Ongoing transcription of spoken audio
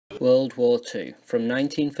World War II. From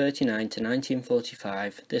 1939 to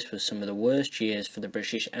 1945, this was some of the worst years for the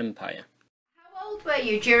British Empire. How old were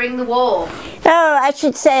you during the war? Oh, I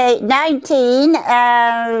should say 19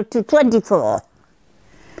 to 24.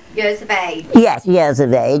 Years of age? Yes, years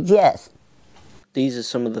of age, yes. These are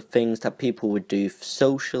some of the things that people would do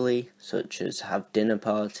socially, such as have dinner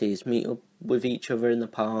parties, meet up with each other in the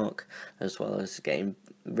park, as well as getting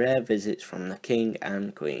rare visits from the King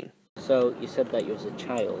and Queen. So, you said that you was a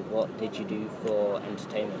child. What did you do for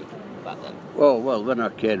entertainment back then? Well, when I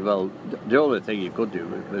was a kid, the only thing you could do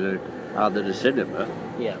was either the cinema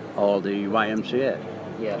or the YMCA.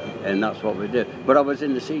 Yeah. And that's what we did. But I was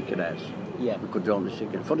in the Sea Cadets. Yeah. We could join the Sea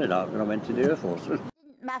Cadets. Funny that, when I went to the Air Force. Didn't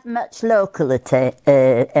have much local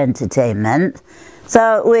entertainment.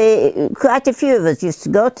 So quite a few of us used to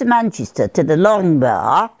go to Manchester to the Long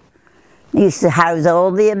Bar. Used to house all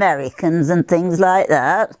the Americans and things like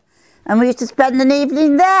that. And we used to spend an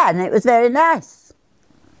evening there, and it was very nice.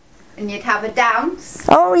 And you'd have a dance?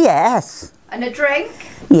 Oh, yes. And a drink?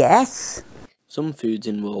 Yes. Some foods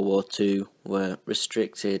in World War II were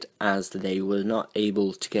restricted as they were not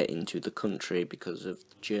able to get into the country because of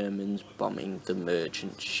the Germans bombing the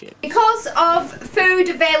merchant ship. Because of food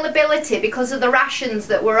availability, because of the rations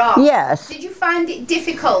that were on, yes. Did you find it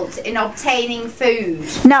difficult in obtaining food?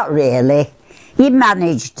 Not really. He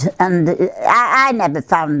managed, and I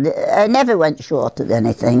never went short of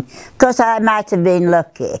anything, because I might have been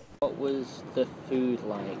lucky. What was the food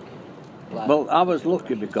like? Well, I was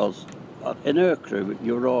lucky because in Aircrew,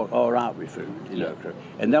 you were all right with food in Aircrew.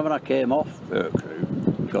 And then when I came off Aircrew,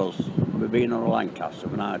 because we'd been on a Lancaster,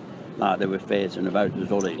 and they were phasing about the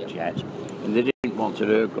Dulwich jets, and they didn't want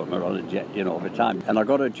an air gunner on a jet, over time. And I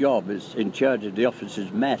got a job as in charge of the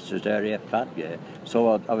officers' mess as RAF Padgate.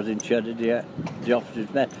 So I was in charge of the officers'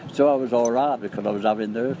 mess. So I was all right because I was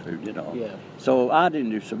having their food, Yeah. So I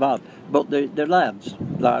didn't do so bad. But the lads,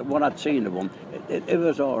 like when I'd seen them, it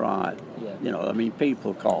was all right. Yeah.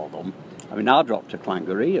 People called them. I dropped a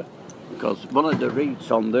clangeria because one of the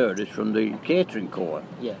wreaths on there is from the catering corps.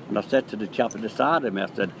 Yeah. And I said to the chap at the side of me,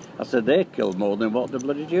 I said, they killed more than what the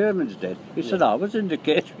bloody Germans did. He said, I was in the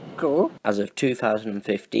catering corps. As of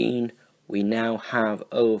 2015, we now have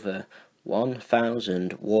over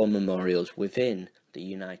 1,000 war memorials within the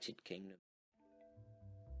United Kingdom.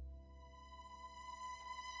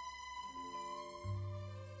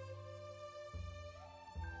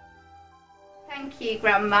 Thank you,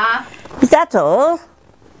 Grandma. Is that all?